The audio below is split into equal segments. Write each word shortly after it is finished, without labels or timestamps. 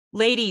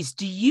Ladies,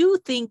 do you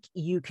think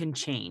you can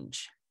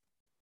change?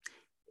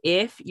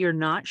 If you're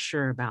not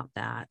sure about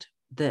that,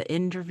 the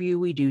interview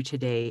we do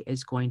today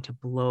is going to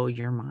blow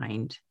your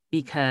mind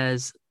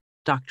because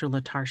Dr.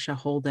 LaTarsha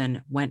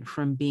Holden went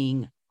from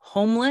being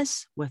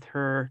homeless with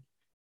her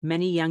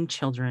many young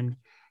children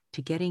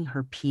to getting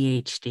her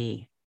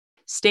PhD.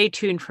 Stay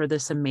tuned for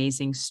this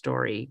amazing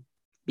story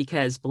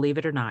because, believe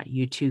it or not,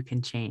 you too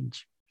can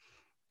change.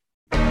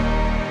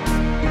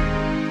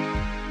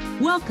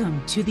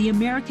 Welcome to the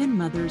American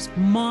Mother's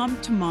Mom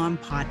to Mom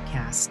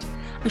podcast,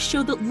 a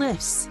show that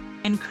lifts,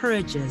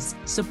 encourages,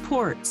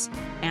 supports,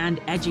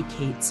 and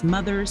educates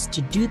mothers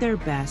to do their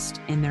best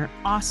in their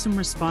awesome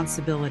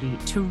responsibility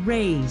to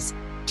raise,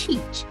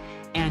 teach,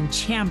 and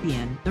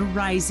champion the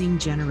rising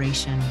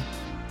generation.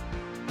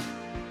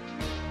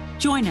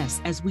 Join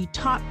us as we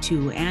talk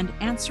to and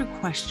answer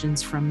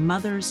questions from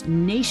mothers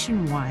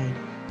nationwide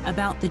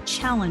about the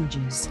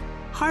challenges,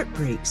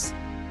 heartbreaks,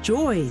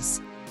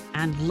 joys,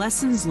 and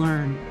lessons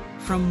learned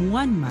from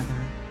one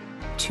mother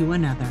to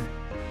another.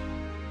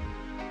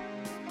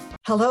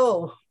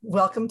 Hello,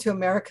 welcome to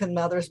American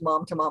Mother's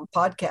Mom to Mom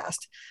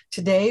podcast.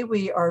 Today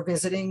we are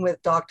visiting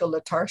with Dr.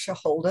 LaTarsha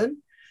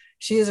Holden.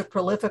 She is a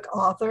prolific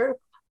author,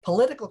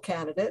 political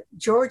candidate,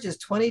 Georgia's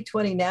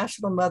 2020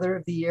 National Mother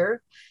of the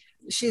Year.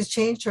 She has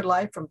changed her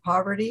life from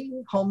poverty,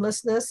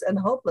 homelessness, and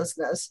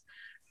hopelessness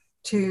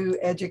to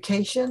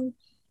education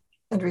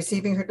and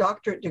receiving her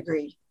doctorate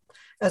degree.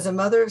 As a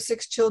mother of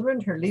 6 children,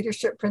 her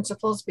leadership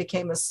principles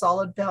became a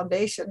solid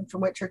foundation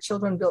from which her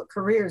children built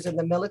careers in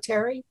the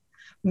military,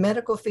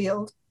 medical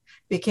field,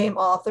 became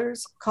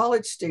authors,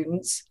 college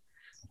students,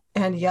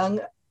 and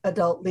young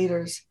adult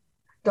leaders.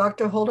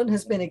 Dr. Holden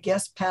has been a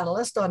guest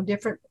panelist on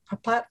different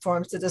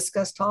platforms to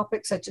discuss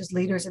topics such as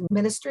leaders in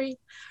ministry,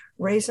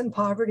 race and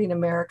poverty in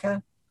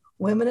America,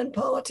 women in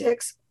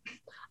politics,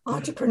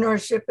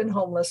 entrepreneurship, and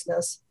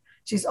homelessness.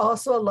 She's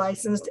also a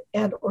licensed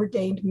and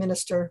ordained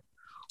minister.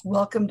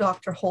 Welcome,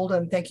 Dr.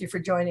 Holden. Thank you for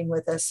joining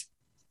with us.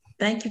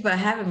 Thank you for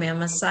having me.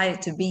 I'm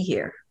excited to be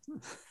here.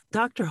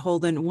 Dr.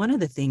 Holden, one of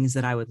the things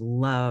that I would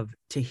love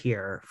to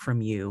hear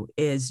from you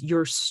is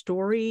your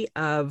story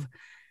of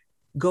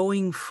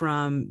going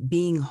from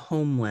being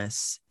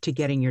homeless to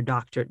getting your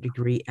doctorate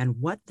degree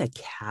and what the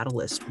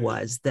catalyst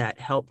was that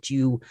helped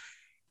you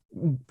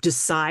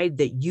decide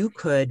that you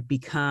could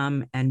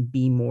become and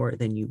be more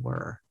than you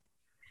were.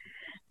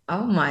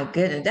 Oh my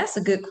goodness, that's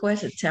a good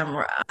question,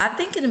 Tamara. I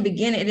think in the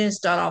beginning, it didn't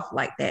start off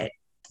like that.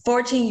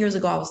 14 years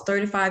ago, I was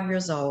 35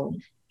 years old,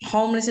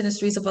 homeless in the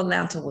streets of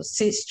Atlanta with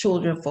 6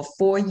 children for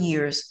 4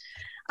 years.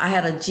 I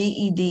had a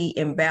GED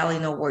and barely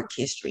no work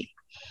history.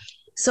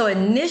 So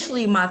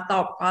initially, my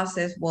thought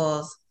process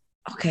was,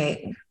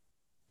 okay,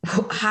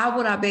 how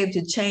would I be able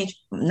to change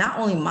not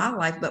only my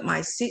life, but my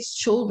 6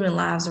 children's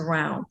lives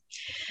around?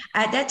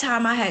 At that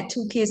time, I had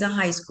 2 kids in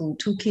high school,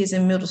 2 kids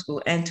in middle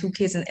school, and 2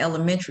 kids in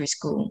elementary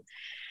school.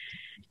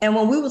 And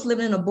when we was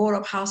living in a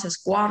board-up house as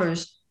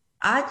squatters,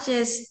 I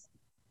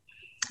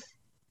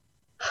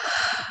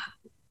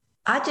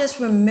just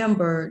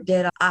remember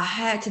that I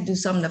had to do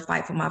something to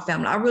fight for my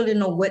family. I really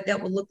didn't know what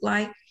that would look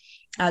like.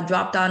 I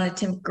dropped out in the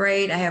 10th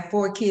grade. I had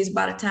 4 kids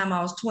by the time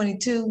I was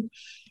 22.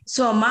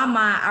 So in my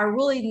mind, I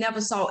really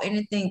never saw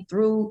anything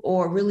through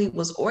or really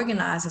was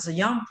organized as a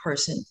young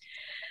person.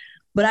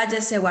 But I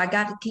just said, well, I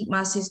got to keep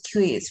my 6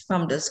 kids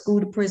from the school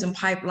to prison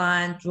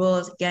pipeline,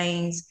 drugs,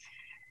 gangs.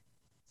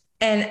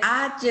 And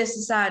I just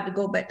decided to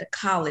go back to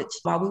college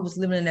while we was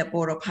living in that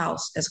board-up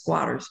house as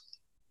squatters.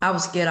 I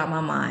was scared out of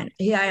my mind.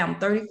 Here I am,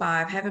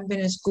 35, haven't been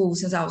in school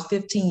since I was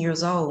 15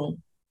 years old.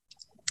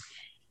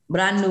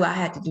 But I knew I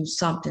had to do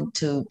something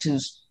to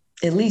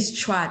at least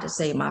try to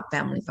save my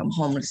family from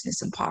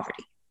homelessness and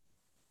poverty.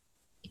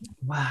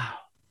 Wow.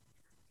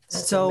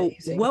 That's so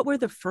amazing. What were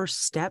the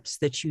first steps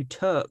that you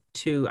took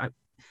to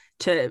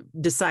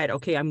decide,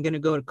 okay, I'm going to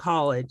go to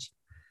college?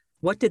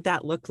 What did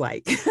that look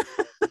like?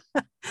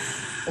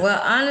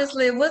 Well,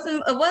 honestly, it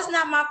was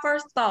not my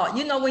first thought.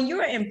 You know, when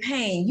you're in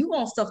pain, you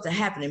want stuff to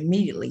happen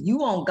immediately. You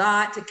want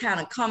God to kind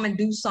of come and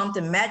do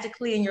something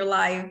magically in your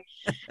life.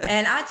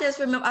 And I just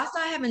remember I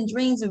started having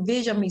dreams and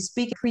visions of me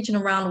speaking, preaching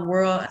around the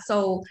world.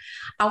 So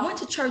I went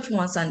to church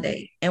one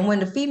Sunday, and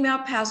when the female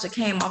pastor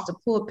came off the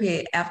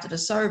pulpit after the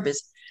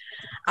service,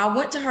 I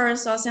went to her and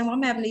started saying, well,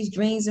 I'm having these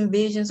dreams and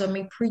visions of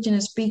me preaching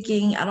and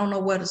speaking. I don't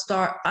know where to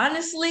start.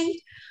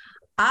 Honestly,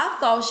 I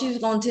thought she was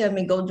going to tell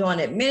me go join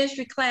that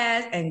ministry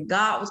class and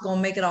God was going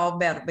to make it all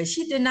better. But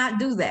she did not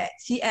do that.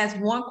 She asked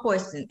one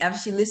question after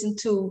she listened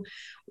to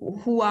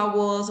who I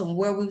was and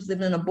where we was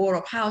living in a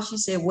board-up house. She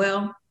said,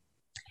 well,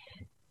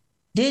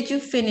 did you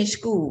finish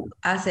school?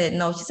 I said,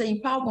 no. She said,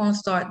 you probably want to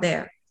start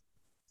there.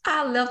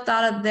 I left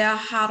out of there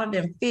hotter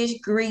than fish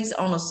grease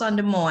on a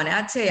Sunday morning.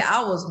 I tell you,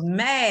 I was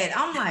mad.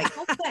 I'm like,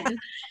 okay.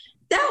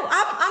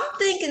 I'm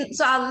thinking,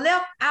 so I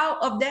left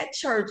out of that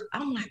church.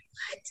 I'm like,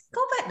 what?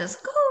 Go back to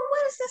school?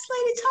 What is this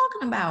lady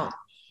talking about?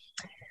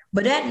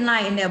 But that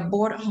night in that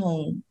board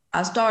home,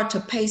 I started to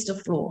pace the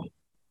floor.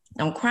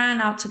 I'm crying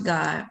out to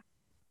God.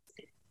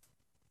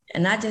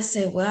 And I just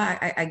said, well,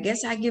 I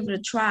guess I give it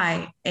a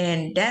try.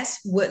 And that's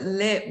what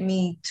led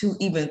me to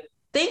even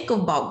think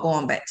about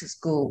going back to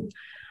school.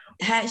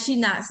 Had she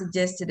not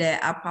suggested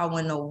that, I probably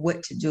wouldn't know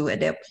what to do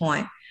at that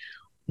point.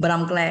 But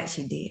I'm glad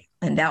she did.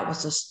 And that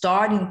was the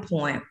starting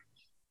point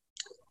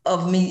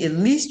of me at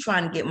least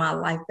trying to get my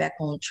life back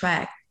on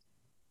track.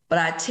 But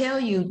I tell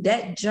you,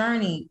 that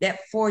journey, that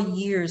 4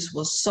 years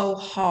was so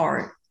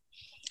hard.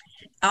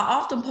 I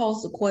often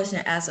pose the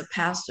question as a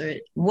pastor,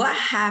 what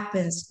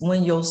happens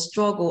when your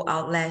struggle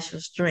outlasts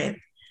your strength?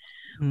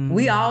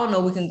 We all know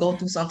we can go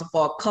through something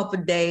for a couple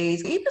of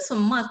days, even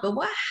some months, but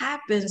what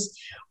happens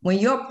when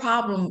your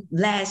problem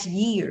lasts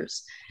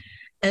years?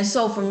 And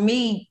so for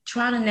me,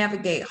 trying to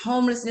navigate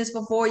homelessness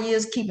for 4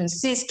 years, keeping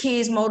 6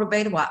 kids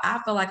motivated while I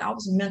felt like I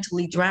was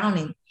mentally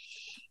drowning,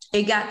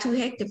 it got too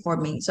hectic for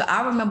me. So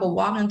I remember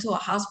walking into a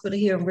hospital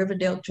here in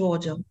Riverdale,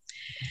 Georgia,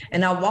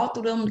 and I walked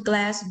through them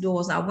glass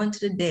doors. And I went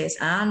to the desk.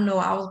 And I know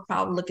I was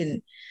probably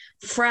looking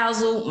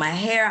frazzled, my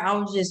hair, I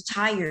was just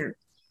tired.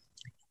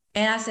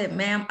 And I said,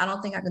 ma'am, I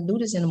don't think I can do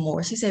this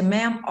anymore. She said,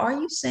 ma'am, are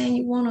you saying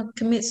you want to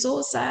commit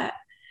suicide?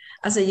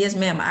 I said, yes,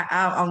 ma'am.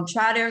 I'm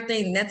tried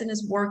everything. Nothing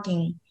is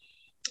working.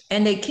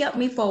 And they kept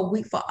me for a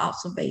week for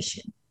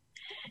observation.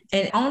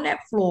 And on that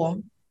floor,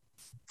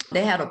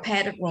 they had a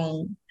padded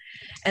room.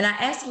 And I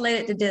asked the lady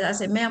at the desk, I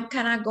said, ma'am,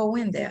 can I go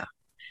in there?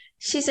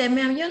 She said,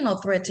 ma'am, you're no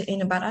threat to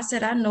anybody. I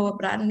said, I know it,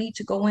 but I need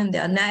to go in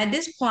there. Now, at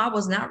this point, I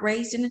was not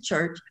raised in the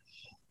church.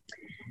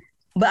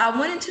 But I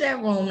went into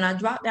that room and I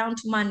dropped down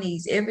to my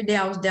knees. Every day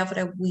I was there for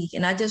that week.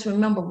 And I just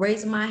remember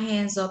raising my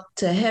hands up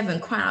to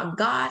heaven, crying out,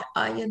 God,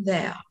 are you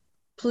there?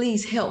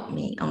 Please help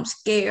me. I'm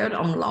scared.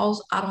 I'm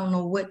lost. I don't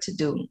know what to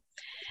do.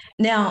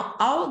 Now,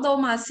 although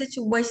my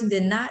situation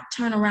did not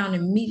turn around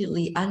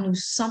immediately, I knew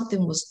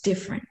something was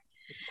different.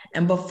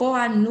 And before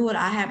I knew it,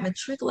 I had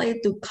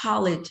matriculated through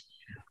college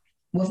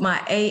with my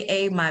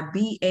AA, my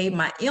BA,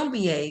 my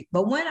MBA.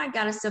 But when I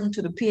got accepted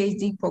to the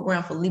PhD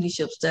program for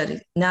leadership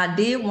studies, now I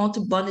did want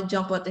to bungee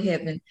jump up to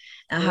heaven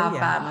and high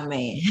five my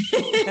man.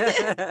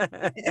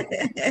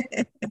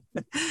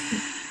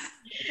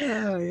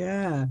 Oh,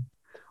 yeah.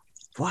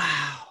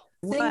 Wow.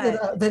 The thing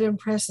that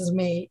impresses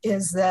me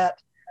is that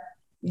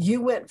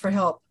you went for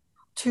help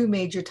 2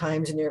 major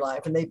times in your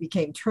life, and they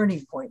became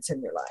turning points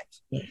in your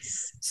life.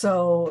 Yes.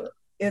 So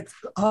it's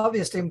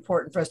obviously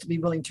important for us to be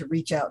willing to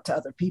reach out to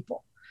other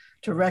people,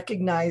 to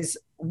recognize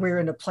we're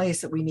in a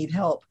place that we need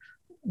help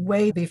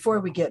way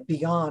before we get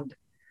beyond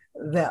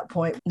that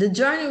point. The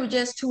journey was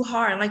just too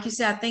hard. Like you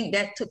said, I think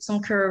that took some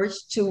courage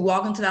to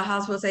walk into the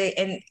hospital and say,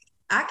 and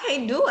I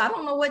can't do it. I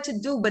don't know what to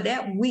do. But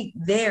that week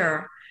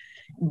there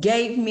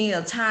gave me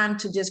a time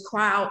to just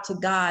cry out to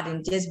God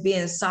and just be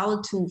in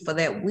solitude for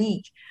that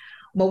week.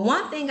 But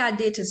one thing I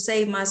did to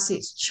save my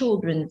 6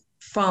 children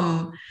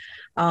from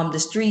the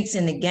streets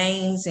and the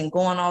gangs and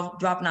going off,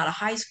 dropping out of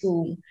high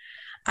school,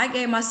 I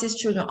gave my 6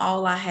 children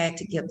all I had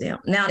to give them.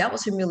 Now, that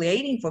was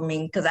humiliating for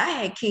me because I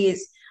had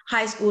kids,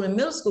 high school and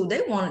middle school,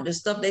 they wanted the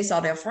stuff they saw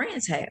their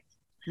friends have.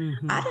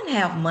 Mm-hmm. I didn't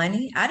have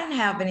money. I didn't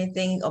have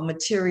anything of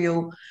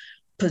material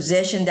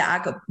possession that I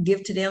could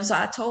give to them. So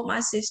I told my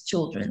 6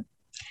 children,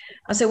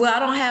 I said, well, I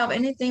don't have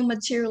anything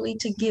materially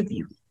to give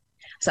you.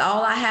 So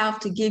all I have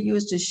to give you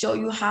is to show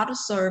you how to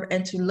serve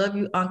and to love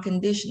you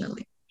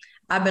unconditionally.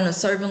 I've been a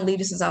servant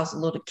leader since I was a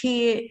little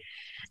kid.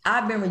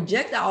 I've been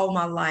rejected all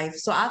my life.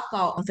 So I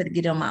thought I'm going to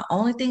get them. My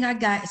only thing I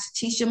got is to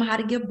teach them how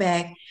to give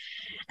back.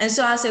 And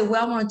so I said,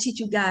 well, I want to teach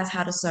you guys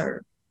how to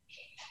serve.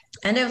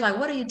 And they was like,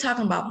 what are you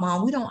talking about,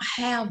 Mom? We don't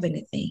have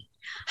anything.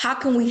 How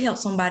can we help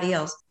somebody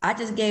else? I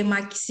just gave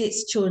my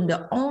 6 children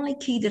the only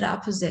key that I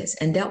possess,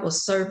 and that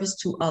was service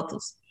to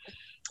others.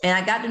 And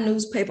I got the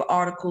newspaper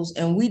articles,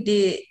 and we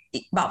did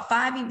about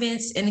 5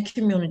 events in the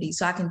community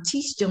so I can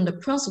teach them the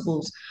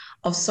principles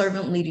of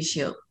servant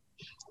leadership.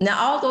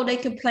 Now, although they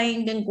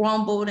complained and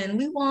grumbled and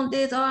we want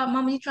this, all right,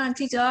 Mama, you trying to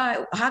teach, all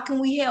right, how can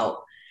we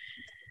help?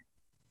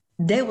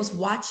 They was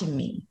watching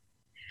me.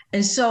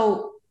 And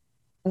so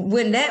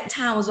when that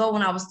time was over,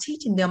 when I was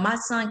teaching them, my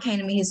son came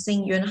to me his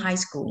senior year in high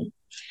school.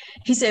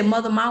 He said,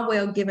 Mother, my way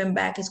of giving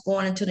back is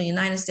going into the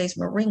United States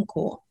Marine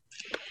Corps.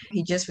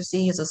 He just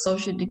received his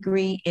associate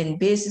degree in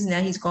business.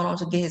 Now he's going on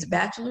to get his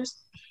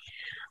bachelor's.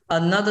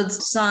 Another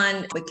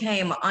son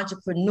became an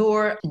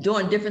entrepreneur,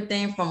 doing different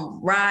things from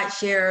ride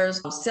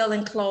shares,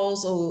 selling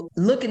clothes, or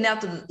looking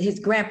after his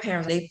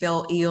grandparents. They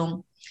fell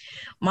ill.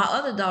 My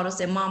other daughter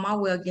said, Mom, my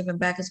way of giving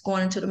back is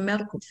going into the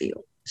medical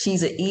field.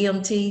 She's an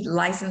EMT,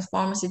 licensed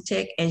pharmacy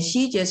tech, and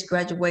she just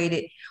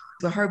graduated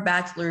with her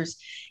bachelor's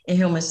in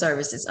human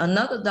services.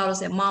 Another daughter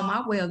said, Mom,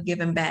 my way of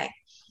giving back.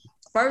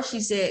 First, she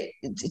said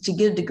to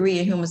get a degree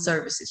in human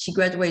services. She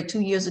graduated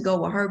 2 years ago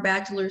with her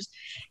bachelor's.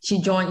 She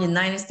joined the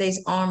United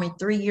States Army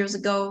 3 years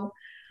ago.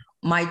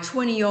 My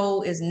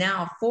 20-year-old is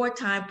now a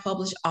 4-time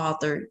published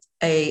author,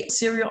 a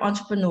serial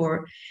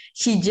entrepreneur.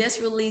 She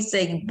just released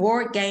a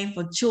board game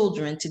for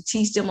children to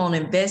teach them on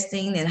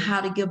investing and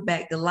how to give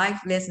back the life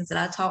lessons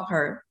that I taught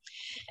her.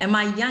 And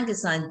my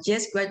youngest son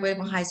just graduated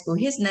from high school.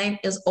 His name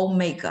is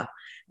Omega.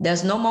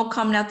 There's no more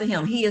coming after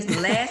him. He is the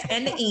last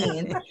and the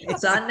end.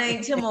 So I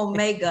named him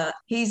Omega.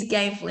 He's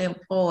gainfully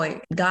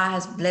employed. God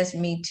has blessed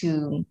me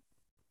to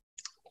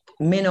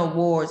many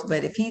awards,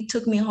 but if he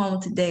took me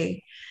home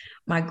today,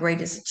 my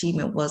greatest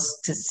achievement was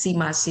to see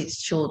my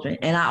 6 children.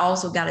 And I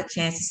also got a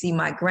chance to see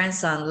my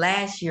grandson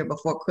last year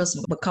before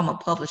Christmas become a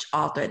published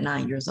author at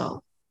 9 years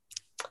old.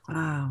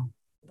 Wow.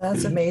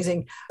 That's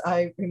amazing.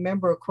 I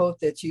remember a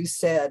quote that you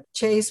said,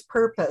 chase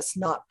purpose,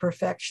 not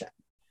perfection.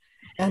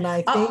 And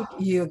I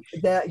think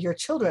that your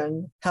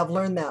children have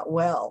learned that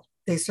well.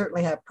 They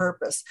certainly have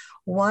purpose.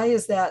 Why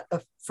is that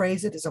a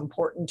phrase that is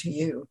important to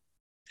you?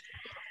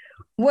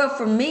 Well,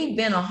 for me,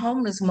 being a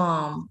homeless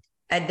mom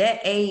at that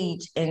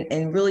age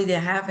and really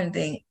didn't have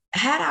anything,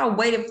 had I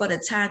waited for the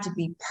time to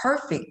be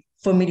perfect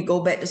for me to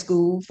go back to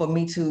school, for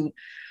me to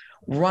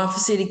run for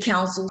city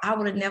council, I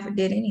would have never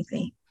did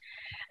anything.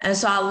 And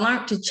so I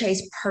learned to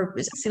chase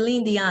purpose.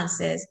 Celine Dion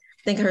says,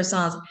 think of her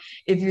songs,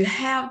 if you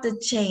have the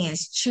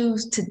chance,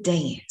 choose to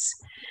dance.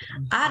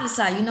 I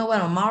decided, you know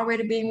what, I'm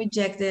already being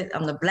rejected.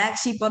 I'm the black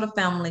sheep of the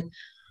family.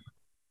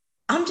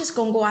 I'm just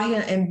going to go out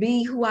here and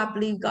be who I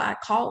believe God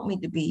called me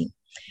to be.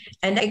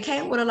 And it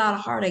came with a lot of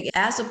heartache.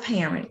 As a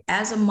parent,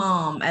 as a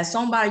mom, as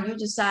somebody, you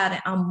decided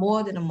I'm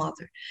more than a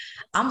mother.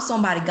 I'm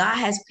somebody, God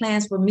has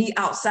plans for me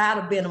outside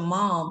of being a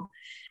mom.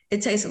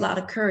 It takes a lot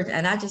of courage.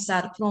 And I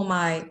decided to put on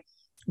my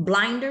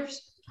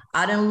blinders.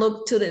 I didn't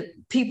look to the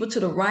people to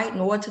the right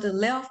nor to the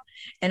left.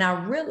 And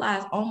I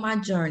realized on my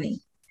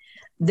journey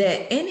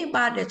that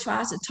anybody that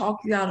tries to talk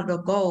you out of the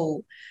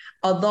goal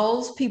are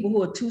those people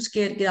who are too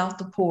scared to get off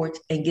the porch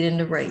and get in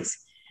the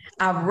race.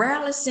 I've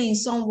rarely seen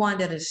someone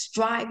that is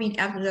striving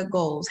after their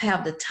goals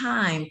have the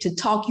time to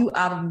talk you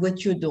out of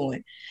what you're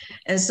doing.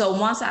 And so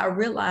once I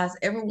realized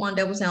everyone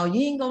that was saying, oh,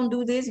 you ain't going to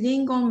do this, you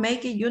ain't going to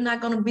make it, you're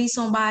not going to be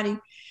somebody,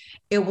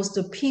 it was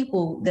the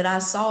people that I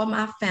saw in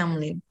my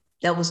family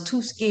that was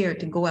too scared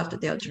to go after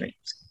their dreams.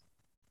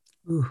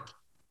 Ooh,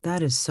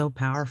 that is so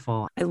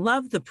powerful. I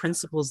love the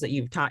principles that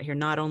you've taught here,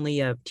 not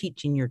only of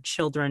teaching your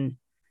children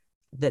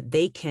that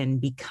they can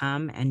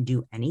become and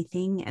do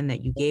anything, and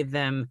that you gave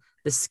them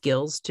the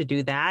skills to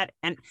do that.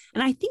 And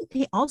I think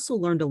they also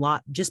learned a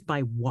lot just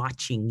by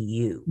watching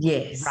you.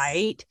 Yes.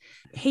 Right?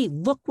 Hey,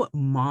 look what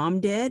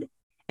mom did.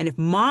 And if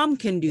mom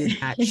can do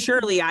that,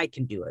 surely I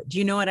can do it. Do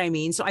you know what I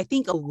mean? So I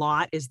think a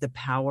lot is the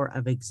power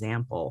of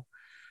example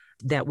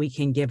that we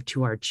can give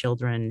to our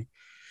children.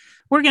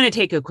 We're going to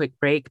take a quick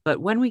break,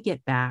 but when we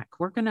get back,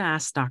 we're going to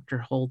ask Dr.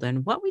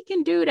 Holden what we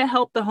can do to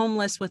help the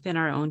homeless within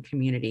our own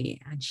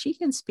community. And she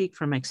can speak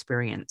from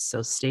experience,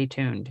 so stay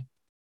tuned.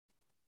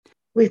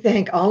 We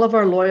thank all of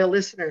our loyal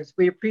listeners.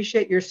 We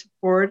appreciate your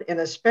support, and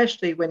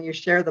especially when you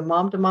share the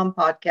Mom to Mom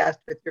podcast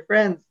with your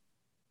friends.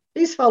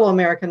 Please follow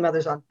American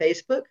Mothers on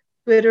Facebook,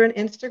 Twitter, and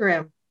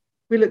Instagram.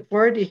 We look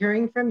forward to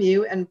hearing from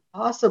you and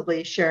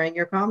possibly sharing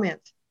your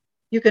comments.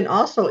 You can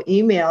also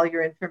email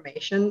your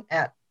information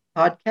at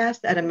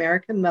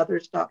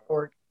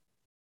podcast@americanmothers.org.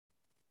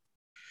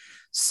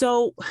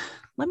 So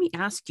let me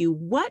ask you,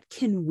 what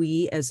can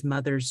we as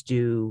mothers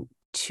do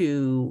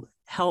to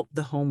help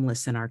the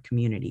homeless in our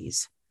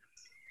communities?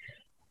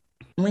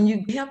 When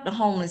you help the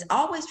homeless,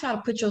 always try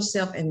to put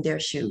yourself in their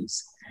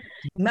shoes.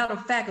 Matter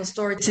of fact, a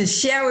story to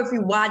share with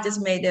you why I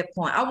just made that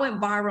point. I went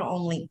viral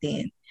on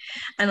LinkedIn.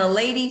 And a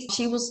lady,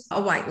 she was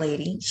a white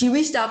lady. She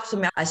reached out to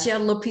me. I shared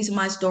a little piece of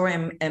my story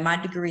and my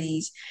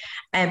degrees.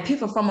 And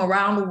people from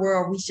around the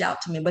world reached out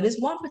to me. But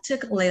it's one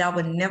particular lady I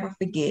would never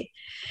forget.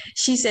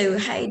 She said,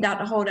 hey,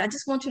 Dr. Holden, I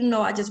just want you to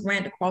know I just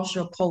ran across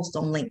your post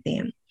on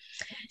LinkedIn.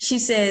 She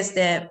says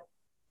that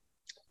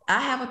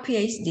I have a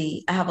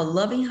PhD. I have a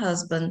loving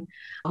husband.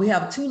 We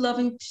have 2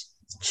 loving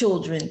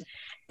children.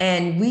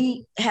 And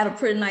we had a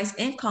pretty nice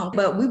income,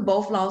 but we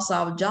both lost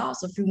our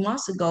jobs a few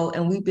months ago,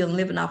 and we've been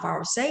living off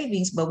our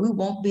savings, but we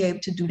won't be able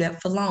to do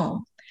that for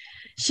long.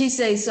 She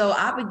says, so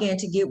I began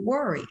to get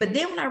worried. But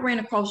then when I ran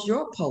across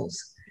your post,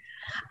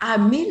 I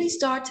immediately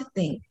started to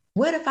think,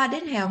 what if I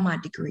didn't have my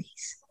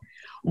degrees?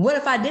 What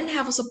if I didn't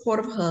have a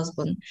supportive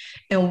husband?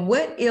 And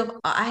what if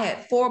I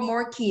had 4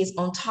 more kids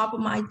on top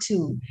of my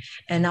 2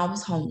 and I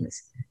was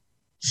homeless?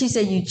 She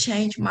said, you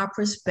changed my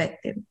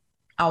perspective.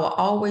 I will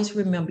always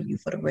remember you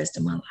for the rest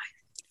of my life.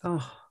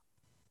 Oh,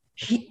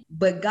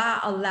 But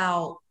God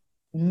allowed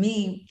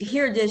me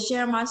here to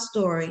share my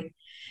story,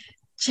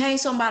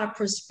 change somebody's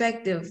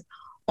perspective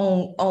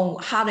on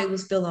how they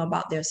was feeling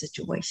about their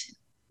situation.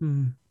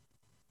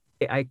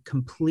 I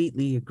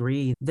completely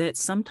agree that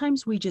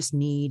sometimes we just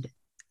need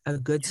a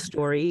good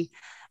story,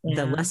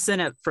 the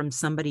lesson from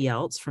somebody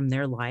else, from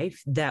their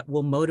life, that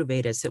will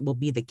motivate us. It will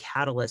be the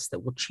catalyst that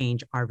will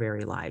change our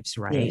very lives,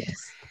 right?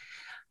 Yes.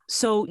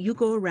 So you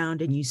go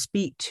around and you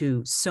speak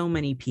to so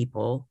many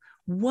people.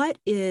 What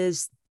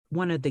is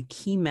one of the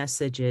key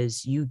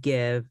messages you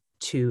give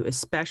to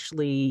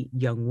especially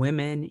young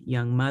women,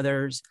 young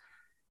mothers,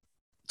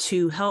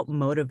 to help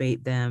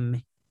motivate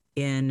them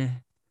in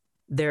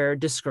their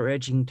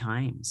discouraging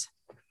times?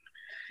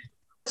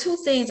 2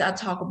 things I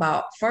talk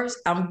about. First,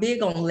 I'm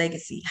big on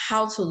legacy,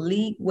 how to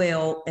lead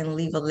well and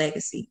leave a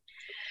legacy.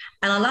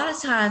 And a lot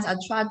of times I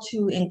try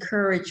to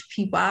encourage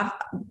people.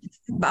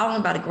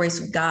 Only by the grace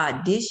of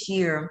God, this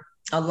year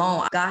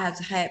alone, God has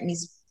had me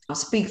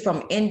speak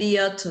from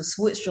India to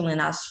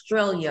Switzerland,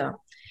 Australia.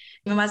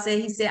 Remember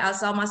he said, I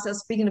saw myself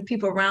speaking to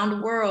people around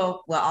the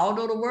world. Well,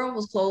 although the world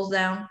was closed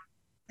down,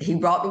 he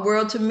brought the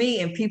world to me,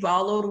 and people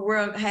all over the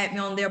world had me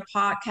on their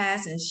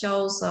podcasts and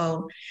shows.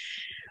 So,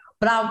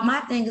 but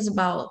my thing is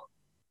about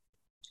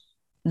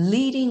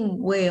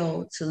leading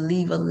well to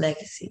leave a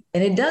legacy.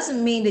 And it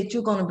doesn't mean that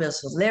you're going to be a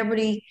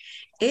celebrity.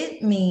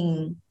 It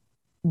means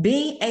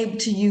being able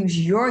to use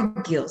your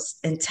gifts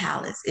and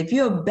talents. If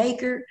you're a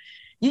baker,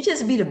 you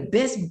just be the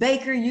best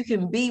baker you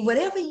can be,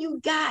 whatever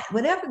you got,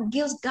 whatever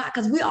gifts God,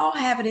 because we all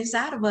have it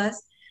inside of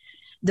us.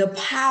 The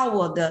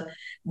power,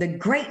 the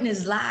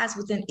greatness lies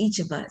within each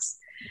of us.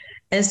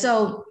 And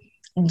so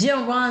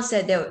Jim Rohn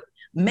said that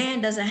man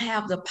doesn't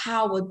have the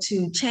power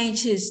to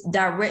change his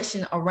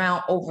direction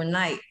around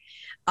overnight,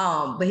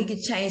 but he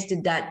can change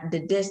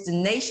the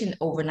destination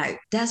overnight.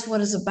 That's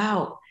what it's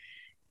about.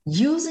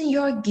 Using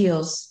your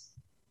gifts.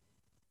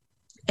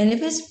 And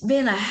if it's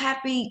been a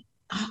happy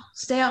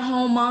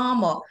stay-at-home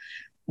mom or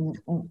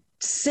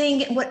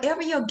singing,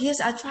 whatever your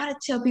gifts, I try to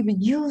tell people,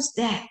 use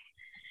that.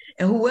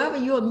 And whoever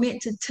you're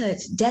meant to touch,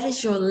 that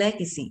is your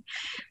legacy.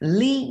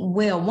 Lead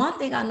well. One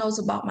thing I know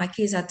about my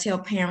kids, I tell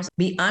parents,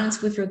 be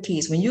honest with your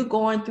kids. When you're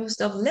going through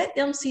stuff, let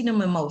them see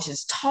them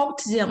emotions. Talk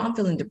to them. I'm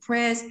feeling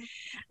depressed.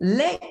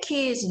 Let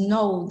kids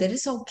know that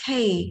it's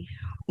okay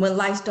when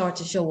life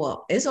starts to show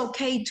up. It's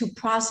okay to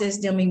process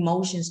them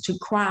emotions, to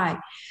cry.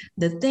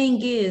 The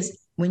thing is,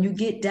 when you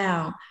get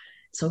down,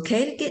 it's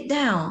okay to get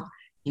down.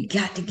 You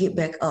got to get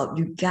back up.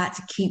 You got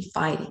to keep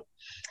fighting.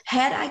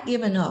 Had I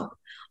given up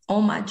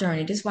on my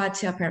journey, this is why I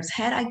tell parents,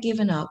 had I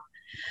given up,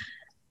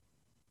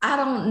 I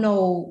don't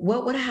know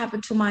what would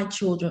happen to my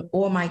children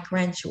or my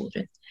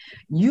grandchildren.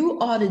 You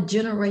are the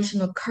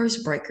generational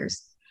curse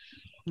breakers.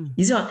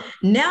 You know,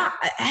 now,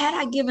 had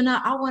I given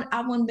up, I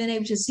wouldn't been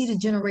able to see the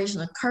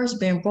generational curse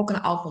being broken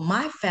off of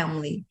my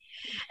family.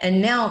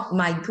 And now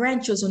my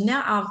grandchildren,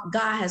 now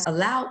God has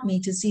allowed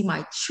me to see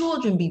my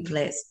children be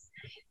blessed.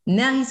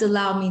 Now he's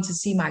allowed me to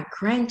see my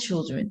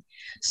grandchildren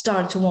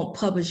start to want to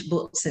publish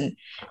books and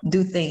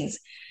do things.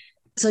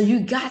 So you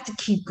got to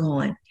keep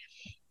going.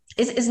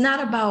 It's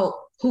not about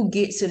who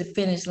gets to the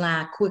finish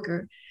line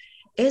quicker.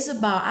 It's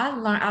about, I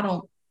learned,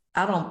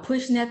 I don't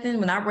push nothing.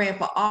 When I ran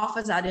for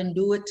office, I didn't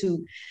do it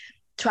to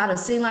try to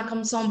seem like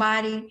I'm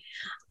somebody.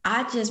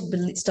 I just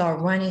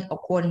start running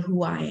according to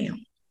who I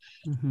am.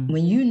 Mm-hmm.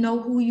 When you know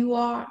who you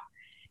are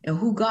and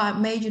who God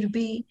made you to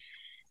be,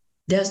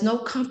 there's no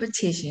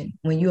competition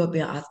when you are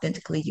being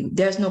authentically you.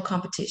 There's no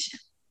competition.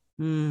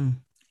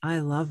 I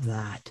love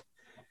that.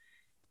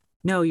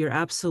 No, you're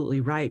absolutely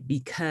right,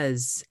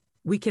 because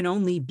we can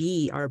only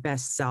be our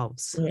best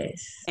selves.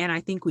 Yes. And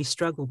I think we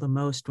struggle the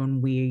most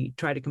when we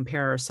try to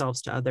compare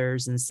ourselves to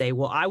others and say,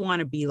 well, I want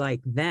to be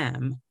like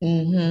them,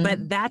 mm-hmm.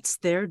 but that's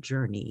their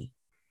journey.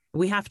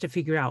 We have to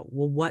figure out,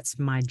 well, what's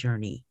my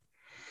journey?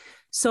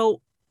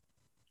 So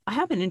I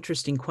have an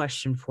interesting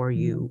question for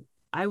you. Mm-hmm.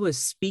 I was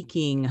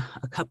speaking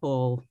a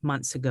couple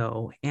months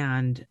ago,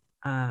 and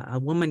a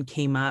woman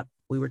came up.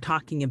 We were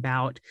talking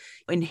about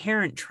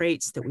inherent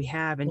traits that we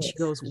have. And she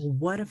goes, well,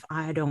 what if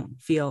I don't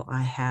feel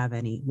I have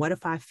any? What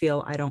if I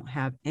feel I don't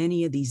have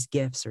any of these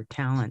gifts or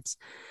talents?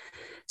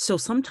 So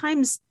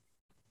sometimes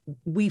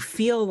we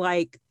feel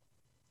like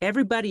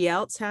everybody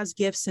else has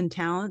gifts and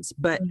talents,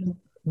 but mm-hmm.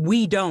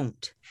 we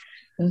don't.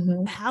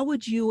 Mm-hmm. How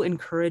would you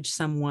encourage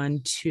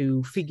someone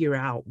to figure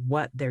out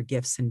what their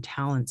gifts and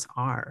talents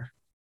are?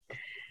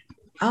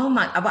 Oh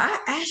my, I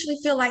actually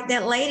feel like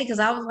that lady, because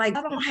I was like,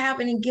 I don't have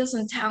any gifts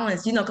and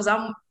talents, because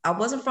I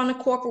wasn't from the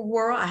corporate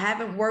world. I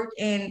haven't worked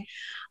in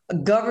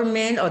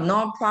government or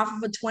nonprofit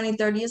for 20,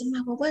 30 years. I'm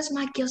like, well, what's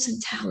my gifts and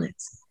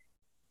talents?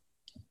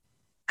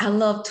 I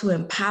love to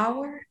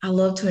empower. I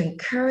love to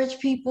encourage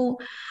people.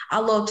 I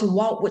love to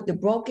walk with the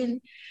broken.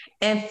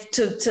 And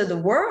to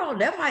the world,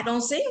 that might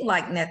don't seem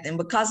like nothing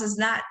because it's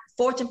not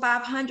Fortune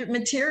 500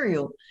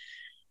 material.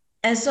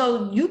 And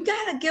so you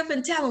got a gift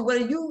and talent,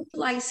 whether you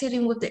like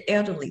sitting with the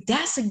elderly,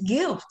 that's a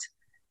gift.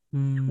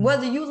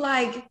 Whether you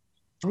like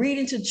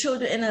reading to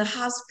children in a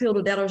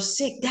hospital that are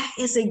sick, that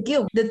is a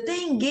gift. The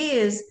thing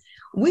is,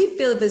 we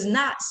feel if it's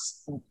not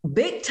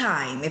big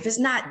time, if it's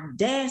not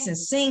dancing,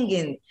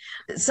 singing,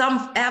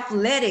 some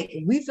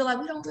athletic, we feel like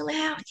we don't really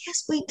have it.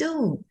 Yes, we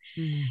do.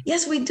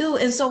 Yes, we do.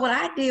 And so what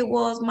I did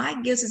was,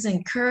 my gifts is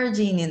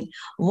encouraging and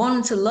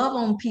wanting to love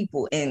on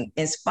people and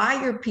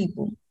inspire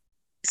people.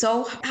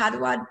 So how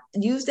do I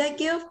use that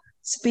gift?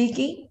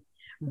 Speaking,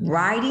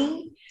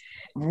 writing,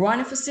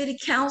 running for city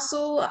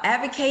council,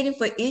 advocating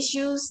for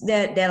issues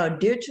that are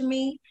dear to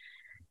me.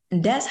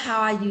 And that's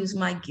how I use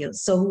my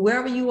gifts. So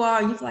whoever you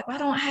are, you feel like, I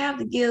don't have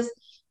the gifts.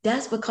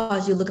 That's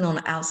because you're looking on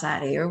the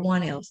outside of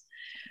everyone else.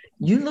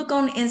 You look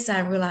on the inside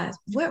and realize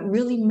what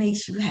really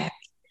makes you happy.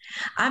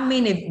 I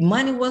mean, if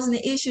money wasn't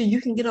an issue, you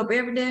can get up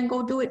every day and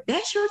go do it.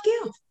 That's your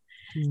gift.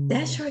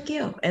 That's your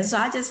gift. And so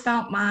I just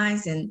found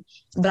mine,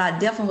 but I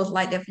definitely was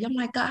like that. I'm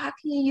like, God, how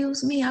can you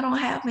use me? I don't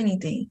have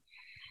anything.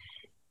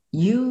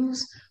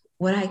 Use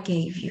what I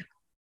gave you.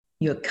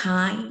 You're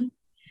kind.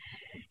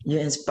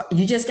 You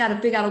just got to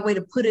figure out a way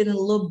to put it in a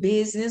little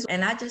business.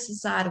 And I just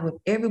decided with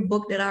every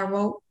book that I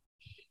wrote,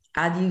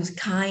 I'd use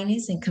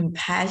kindness and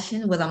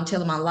compassion, whether I'm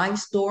telling my life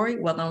story,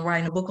 whether I'm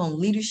writing a book on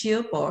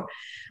leadership or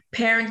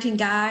parenting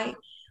guide,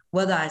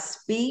 whether I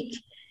speak,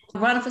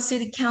 running for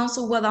city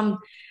council, whether I'm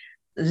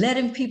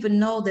letting people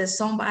know that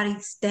somebody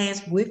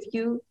stands with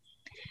you.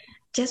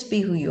 Just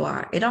be who you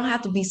are. It don't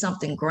have to be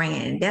something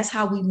grand. That's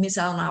how we miss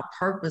out on our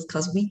purpose,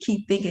 because we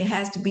keep thinking it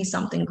has to be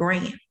something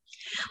grand.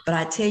 But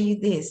I tell you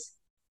this,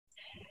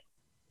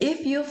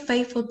 if you're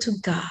faithful to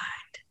God,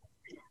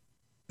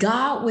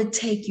 God would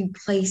take you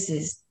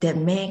places that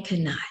man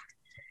cannot.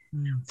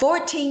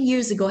 14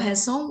 years ago, had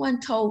someone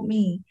told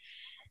me,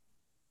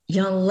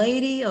 young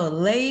lady or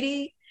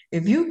lady,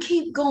 if you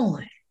keep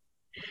going,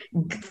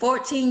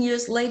 14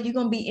 years later, you're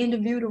going to be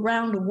interviewed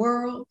around the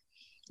world.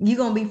 You're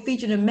going to be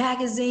featured in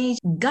magazines.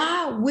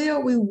 God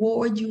will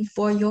reward you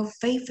for your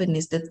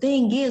faithfulness. The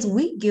thing is,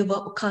 we give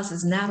up because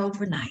it's not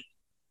overnight.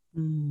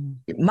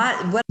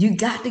 You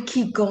got to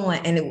keep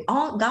going. And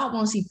God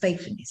wants to see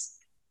faithfulness.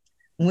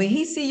 When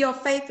he see your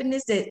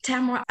faithfulness, that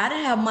Tamara, I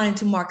didn't have money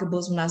to market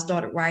books when I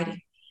started writing.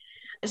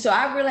 So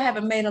I really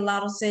haven't made a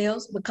lot of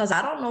sales because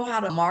I don't know how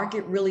to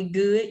market really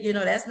good. You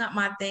know, that's not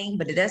my thing.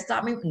 But did that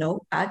stop me?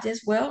 No, I'm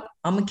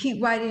going to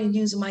keep writing and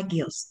using my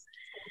gifts.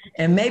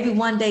 And maybe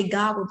one day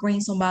God will bring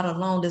somebody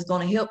along that's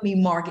going to help me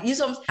market. You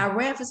know, I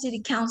ran for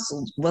city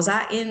council. Was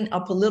I in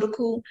a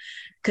political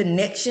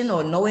connection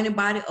or know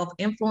anybody of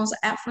influence or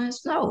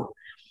affluence? No.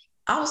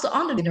 I was the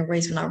under in the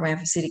race when I ran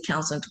for city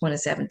council in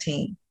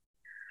 2017.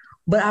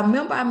 But I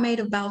remember I made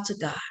a vow to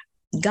God.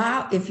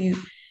 God, if you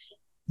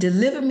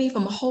deliver me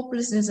from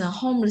hopelessness and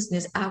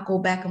homelessness, I'll go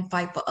back and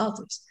fight for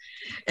others.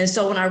 And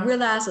so when I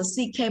realized a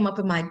seat came up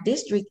in my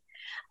district,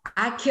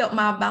 I kept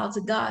my vow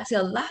to God. See,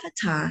 a lot of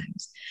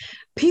times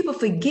people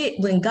forget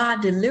when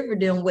God delivered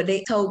them what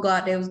they told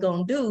God they was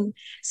going to do.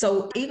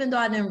 So even though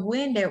I didn't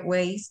win that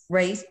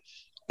race,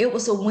 it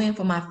was a win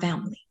for my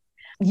family.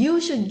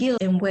 You should give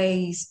in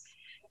ways,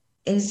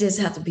 and it just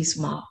have to be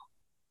small.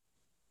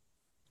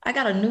 I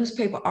got a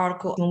newspaper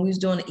article when we was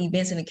doing the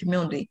events in the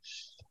community.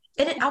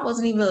 I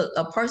wasn't even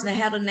a person that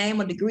had a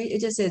name or degree.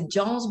 It just said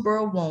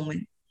Jonesboro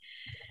woman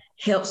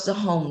helps the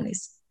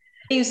homeless.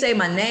 You say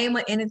my name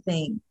or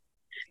anything.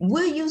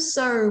 Will you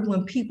serve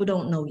when people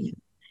don't know you?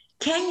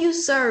 Can you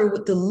serve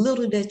with the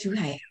little that you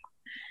have?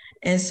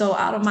 And so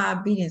out of my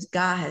obedience,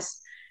 God has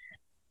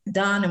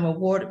done and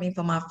rewarded me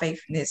for my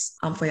faithfulness.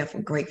 I'm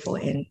forever grateful,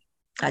 and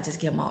I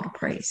just give him all the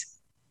praise.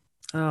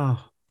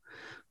 Oh,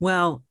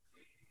 well,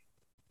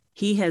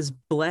 he has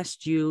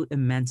blessed you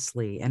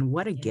immensely. And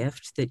what a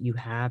gift that you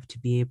have to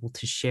be able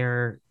to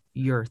share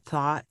your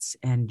thoughts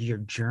and your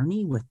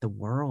journey with the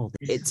world.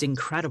 It's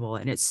incredible.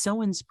 And it's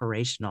so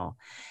inspirational.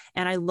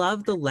 And I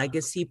love the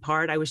legacy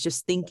part. I was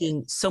just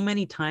thinking so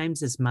many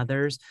times as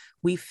mothers,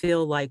 we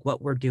feel like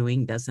what we're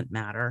doing doesn't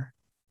matter.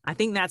 I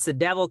think that's the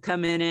devil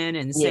coming in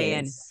and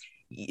saying,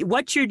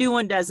 what you're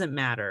doing doesn't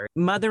matter.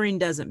 Mothering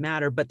doesn't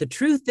matter. But the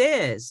truth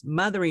is,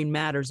 mothering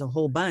matters a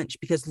whole bunch,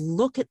 because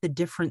look at the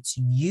difference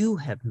you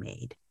have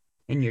made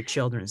in your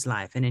children's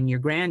life and in your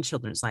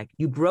grandchildren's life.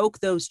 You broke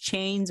those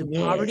chains of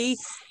poverty,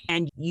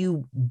 and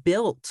you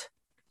built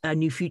a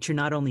new future,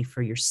 not only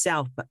for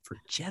yourself, but for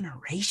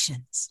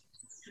generations.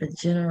 For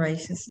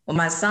generations. When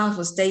my sons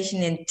were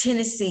stationed in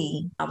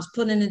Tennessee, I was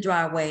put in the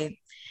driveway,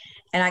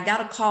 and I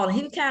got a call, and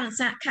he was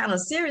kind of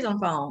serious on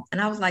the phone.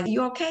 And I was like,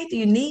 you okay? Do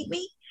you need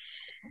me?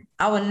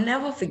 I will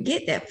never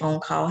forget that phone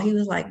call. He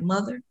was like,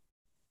 Mother,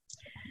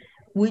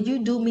 would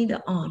you do me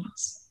the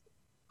honors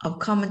of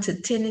coming to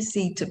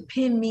Tennessee to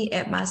pin me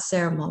at my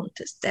ceremony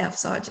to Staff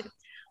Sergeant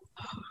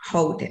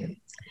Holden?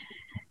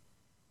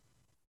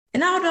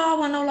 And although I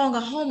was no longer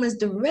homeless,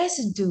 the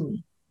residue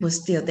was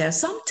still there.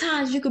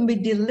 Sometimes you can be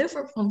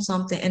delivered from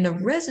something and the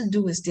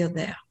residue is still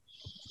there.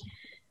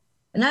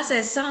 And I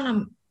said, son,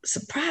 I'm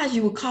surprised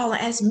you would call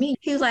and ask me.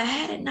 He was like,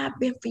 had it not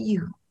been for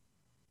you,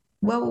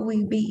 where would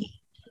we be?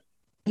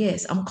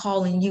 Yes, I'm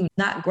calling you,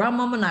 not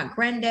grandmama, not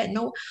granddad.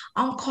 No,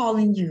 I'm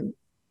calling you.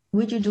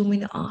 Would you do me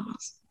the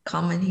honors?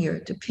 Coming here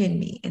to pin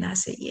me. And I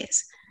said,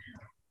 yes.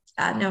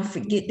 I'll never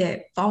forget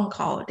that phone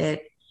call, that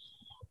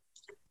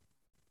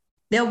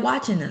they're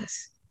watching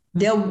us.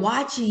 They're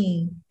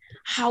watching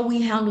how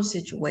we handle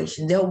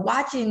situations. They're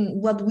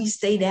watching whether we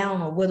stay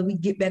down or whether we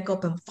get back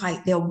up and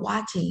fight. They're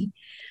watching.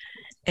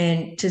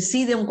 And to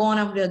see them going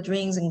after their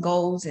dreams and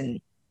goals and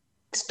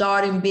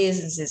starting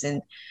businesses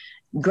and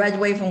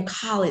graduate from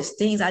college,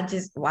 things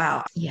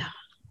wow. Yeah,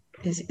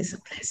 it's a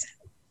blessing.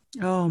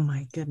 Oh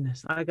my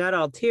goodness. I got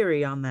all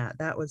teary on that.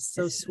 That was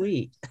so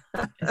sweet.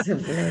 It's a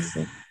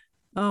blessing.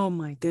 Oh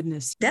my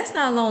goodness. That's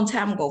not a long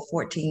time ago,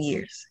 14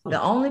 years.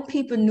 The only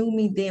people knew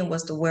me then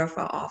was the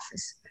welfare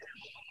office.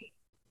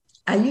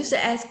 I used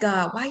to ask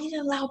God, why you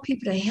didn't allow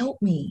people to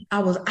help me? I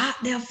was out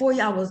there for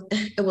you.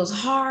 It was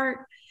hard.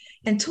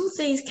 And two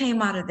things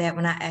came out of that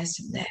when I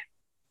asked him that.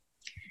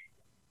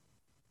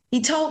 He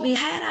told me,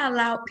 had I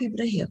allowed people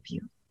to help you,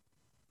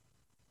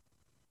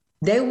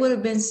 They would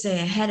have been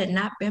saying, had it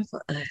not been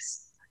for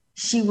us,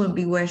 she wouldn't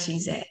be where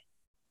she's at.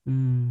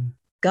 Mm.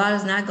 God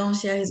is not going to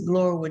share his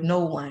glory with no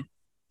one.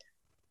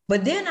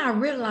 But then I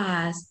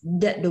realized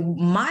that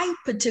my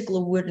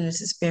particular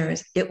wilderness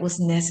experience, it was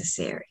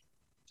necessary.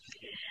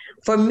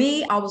 For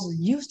me, I was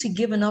used to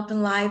giving up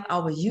in life. I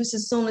was used to,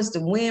 as soon as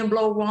the wind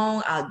blow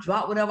wrong, I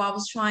drop whatever I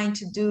was trying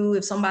to do.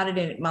 If somebody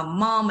didn't, my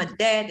mom or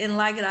dad didn't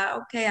like it,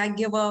 I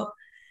give up.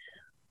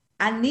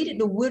 I needed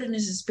the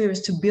wilderness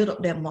experience to build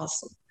up that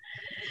muscle.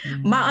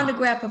 Mm. My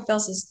undergrad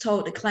professors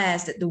told the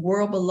class that the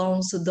world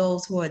belongs to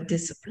those who are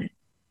disciplined.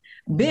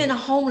 Being a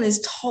homeless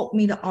taught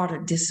me the art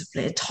of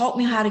discipline. It taught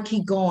me how to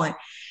keep going.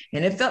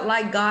 And it felt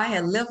like God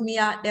had left me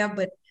out there,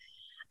 but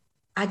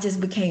I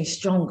just became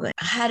stronger.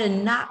 Had it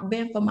not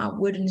been for my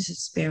wilderness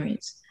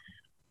experience,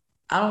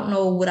 I don't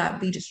know would I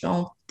be the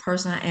strong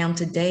person I am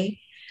today.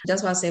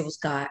 That's why I say it was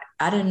God.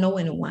 I didn't know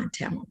anyone,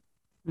 Tamara.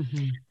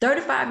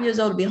 35 years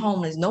old to be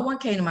homeless. No one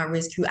came to my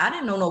rescue. I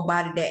didn't know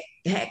nobody that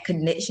had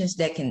connections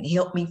that can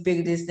help me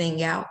figure this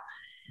thing out.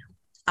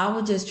 I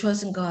was just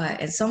trusting God.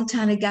 And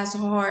sometimes it got so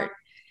hard.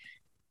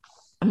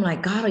 I'm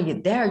like, God, are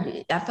you there?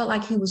 I felt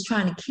like he was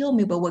trying to kill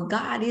me. But what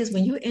God is,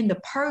 when you're in the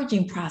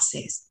purging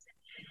process,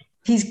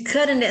 he's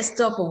cutting that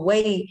stuff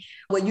away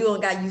where you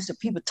don't got used to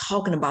people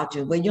talking about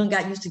you, where you don't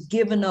got used to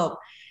giving up.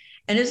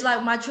 And it's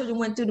like my children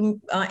went through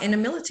in the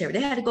military.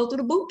 They had to go through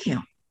the boot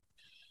camp.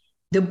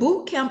 The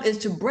boot camp is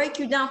to break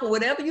you down for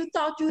whatever you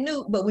thought you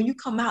knew. But when you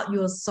come out,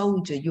 you're a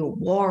soldier, you're a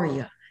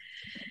warrior.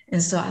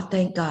 And so I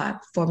thank God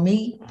for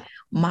me,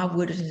 my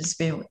wilderness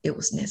experience, it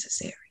was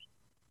necessary.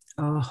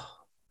 Oh,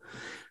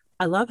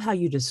 I love how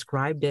you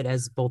described it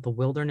as both a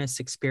wilderness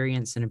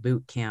experience and a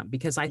boot camp,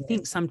 because I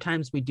think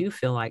sometimes we do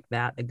feel like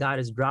that God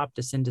has dropped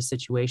us into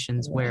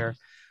situations where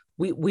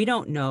we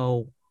don't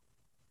know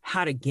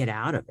how to get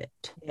out of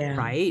it,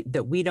 right?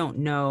 That we don't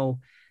know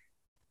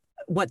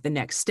what the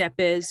next step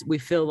is. We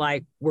feel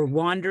like we're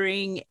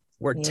wandering,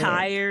 we're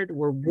tired,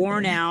 we're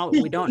worn out,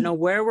 we don't know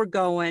where we're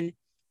going.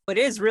 It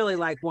is really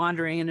like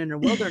wandering in a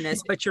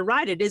wilderness, but you're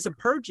right, it is a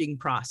purging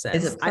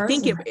process. I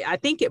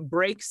think it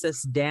breaks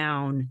us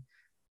down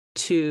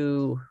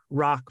to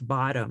rock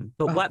bottom,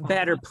 but what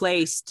better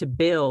place to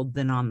build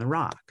than on the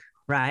rock,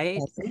 right?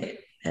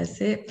 That's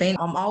it.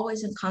 I'm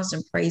always in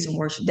constant praise and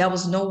worship. There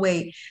was no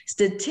way,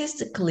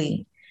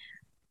 statistically,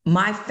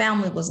 my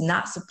family was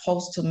not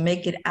supposed to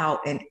make it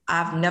out. And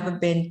I've never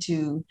been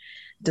to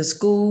the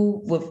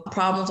school with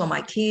problems on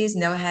my kids,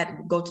 never had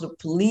to go to the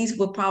police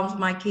with problems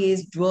with my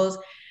kids, drugs.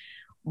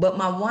 But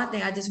my one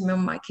thing, I just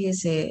remember my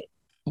kids said,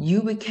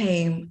 you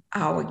became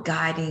our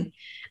guiding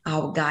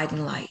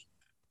light.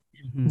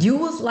 You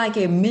was like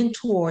a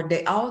mentor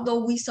that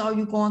although we saw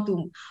you going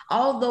through,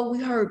 although we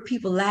heard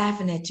people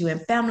laughing at you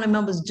and family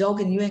members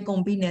joking, you ain't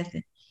gonna be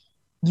nothing,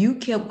 you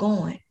kept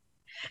going.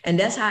 And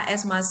that's how I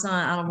asked my son,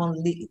 I don't want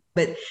to leave,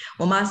 but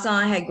when my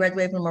son had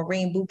graduated from the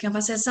Marine boot camp,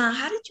 I said, son,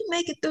 how did you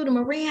make it through the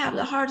Marine, have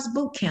the hardest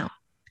boot camp?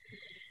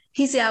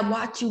 He said, I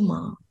watched you,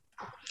 Mom.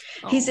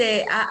 He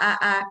said,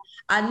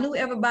 I knew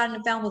everybody in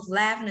the family was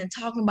laughing and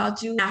talking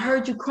about you. I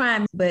heard you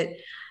crying, but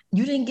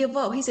you didn't give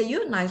up. He said,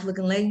 you're a nice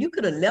looking lady. You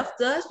could have left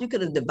us. You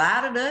could have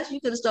divided us. You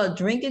could have started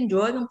drinking,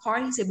 drugging,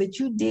 partying. He said, but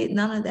you did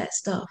none of that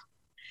stuff.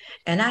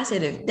 And I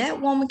said, if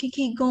that woman can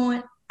keep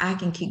going, I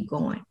can keep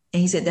going.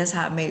 And he said, that's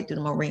how I made it through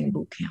the Marine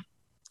boot camp.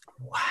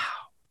 Wow.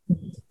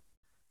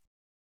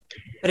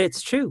 But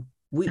it's true.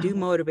 We do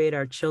motivate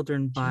our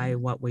children by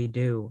what we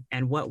do,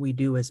 and what we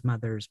do as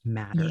mothers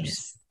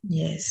matters.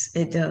 Yes,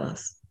 it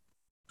does.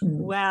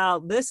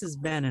 Well, this has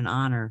been an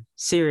honor,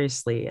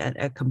 seriously,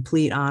 a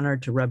complete honor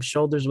to rub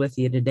shoulders with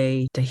you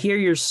today, to hear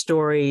your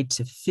story,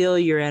 to feel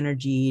your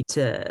energy,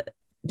 to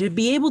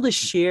be able to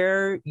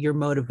share your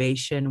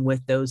motivation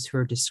with those who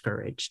are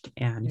discouraged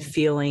and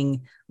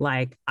feeling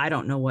like, I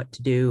don't know what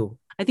to do.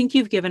 I think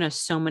you've given us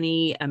so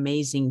many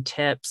amazing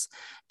tips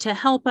to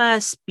help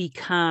us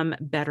become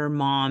better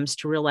moms,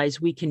 to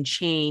realize we can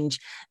change,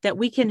 that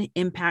we can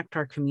impact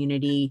our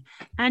community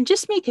and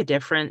just make a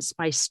difference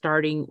by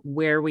starting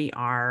where we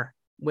are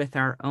with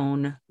our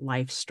own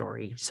life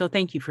story. So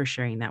thank you for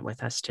sharing that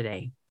with us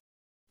today.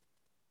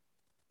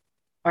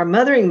 Our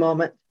mothering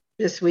moment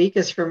this week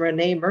is from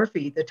Renee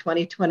Murphy, the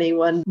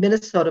 2021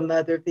 Minnesota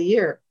Mother of the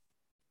Year.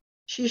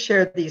 She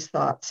shared these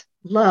thoughts.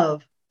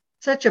 Love,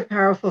 such a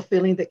powerful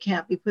feeling that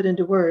can't be put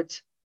into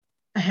words.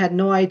 I had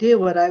no idea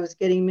what I was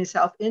getting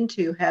myself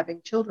into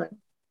having children.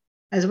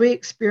 As we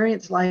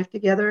experience life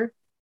together,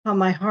 how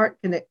my heart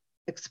can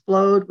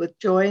explode with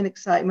joy and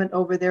excitement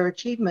over their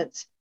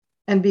achievements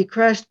and be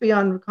crushed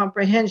beyond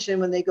comprehension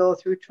when they go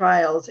through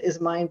trials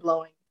is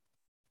mind-blowing.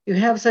 You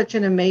have such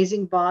an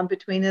amazing bond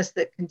between us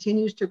that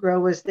continues to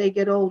grow as they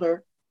get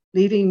older,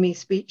 leaving me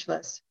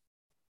speechless.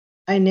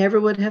 I never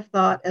would have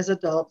thought as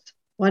adults,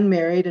 one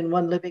married and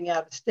one living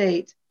out of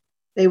state,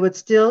 they would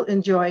still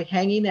enjoy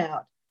hanging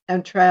out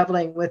and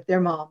traveling with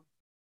their mom.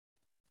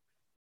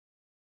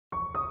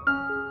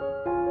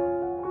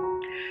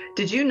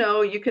 Did you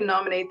know you can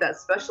nominate that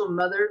special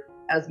mother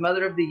as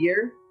Mother of the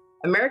Year?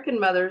 American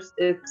Mothers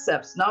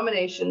accepts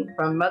nomination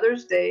from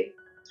Mother's Day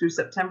through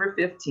September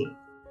 15th.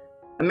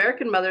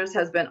 American Mothers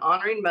has been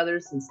honoring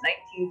mothers since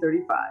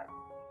 1935.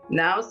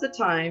 Now's the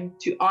time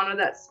to honor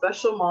that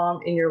special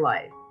mom in your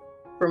life.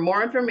 For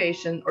more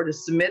information or to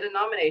submit a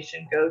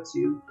nomination, go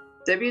to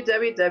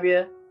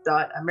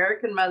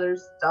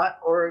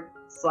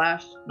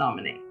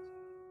www.americanmothers.org/nominate.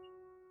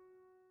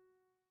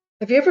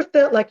 Have you ever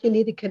felt like you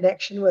need a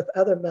connection with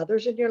other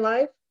mothers in your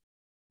life?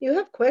 You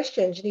have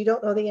questions and you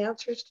don't know the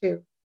answers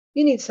to.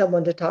 You need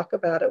someone to talk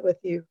about it with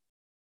you.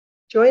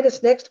 Join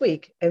us next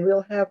week and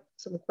we'll have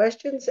some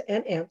questions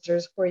and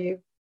answers for you.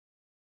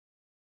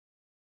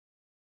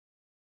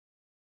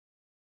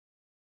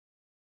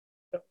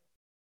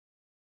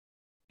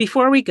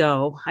 Before we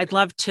go, I'd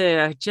love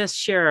to just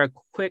share a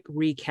quick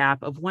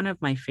recap of one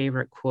of my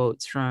favorite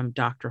quotes from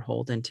Dr.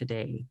 Holden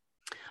today.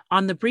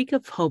 On the brink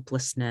of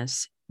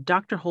hopelessness,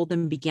 Dr.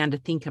 Holden began to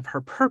think of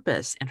her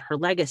purpose and her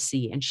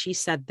legacy, and she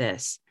said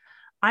this: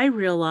 I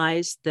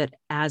realized that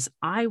as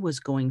I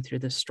was going through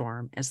the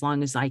storm, as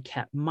long as I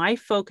kept my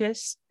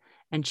focus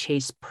and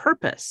chased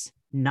purpose,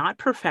 not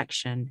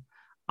perfection,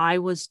 I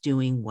was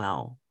doing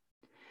well.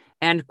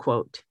 End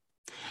quote.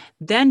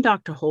 Then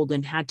Dr.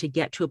 Holden had to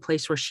get to a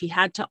place where she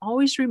had to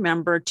always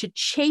remember to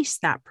chase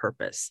that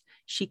purpose.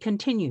 She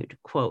continued,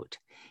 quote,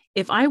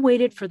 if I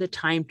waited for the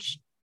time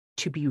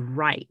to be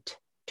right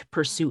to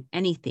pursue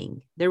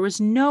anything, there was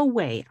no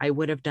way I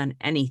would have done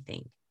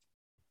anything.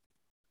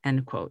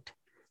 End quote.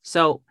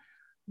 So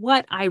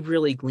what I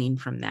really glean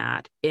from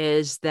that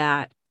is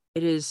that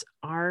it is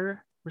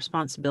our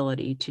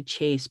responsibility to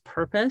chase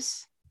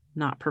purpose,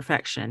 not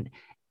perfection.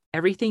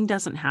 Everything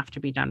doesn't have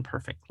to be done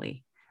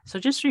perfectly. So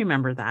just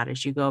remember that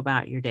as you go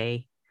about your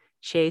day.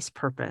 Chase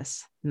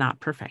purpose, not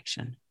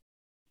perfection.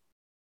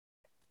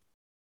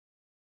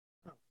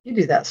 You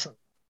do that so.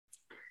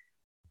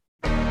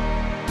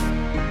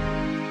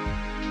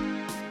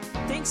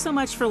 Thanks so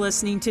much for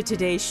listening to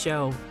today's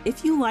show.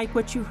 If you like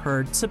what you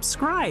heard,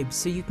 subscribe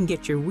so you can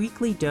get your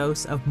weekly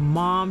dose of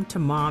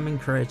mom-to-mom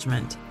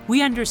encouragement.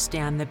 We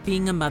understand that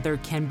being a mother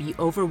can be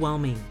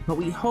overwhelming, but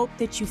we hope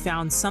that you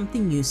found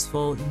something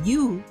useful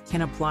you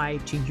can apply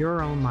to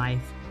your own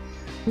life.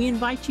 We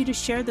invite you to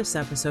share this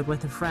episode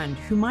with a friend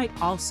who might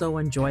also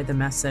enjoy the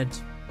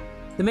message.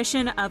 The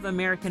mission of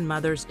American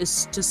Mothers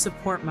is to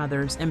support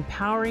mothers,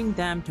 empowering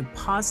them to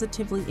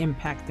positively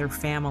impact their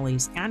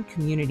families and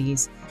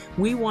communities.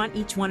 We want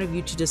each one of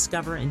you to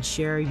discover and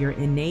share your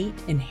innate,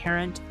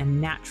 inherent,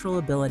 and natural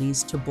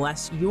abilities to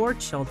bless your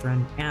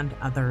children and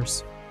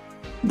others.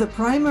 The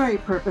primary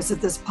purpose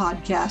of this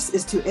podcast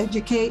is to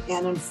educate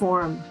and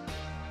inform.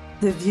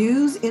 The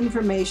views,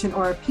 information,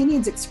 or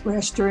opinions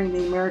expressed during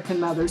the American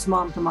Mothers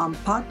Mom-to-Mom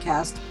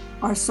podcast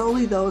are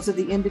solely those of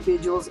the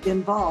individuals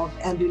involved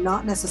and do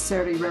not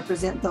necessarily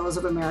represent those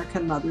of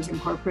American Mothers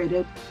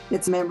Incorporated,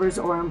 its members,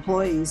 or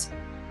employees.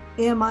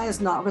 AMI is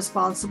not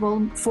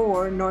responsible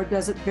for, nor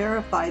does it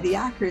verify the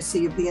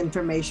accuracy of the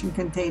information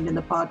contained in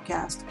the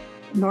podcast,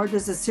 nor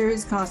does the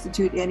series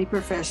constitute any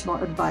professional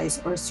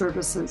advice or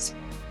services.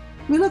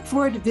 We look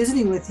forward to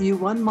visiting with you,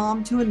 one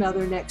mom to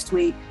another, next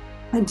week.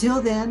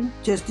 Until then,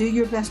 just do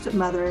your best at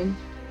mothering,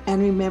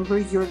 and remember,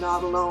 you're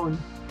not alone.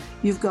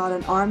 You've got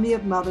an army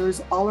of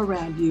mothers all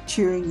around you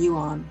cheering you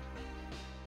on.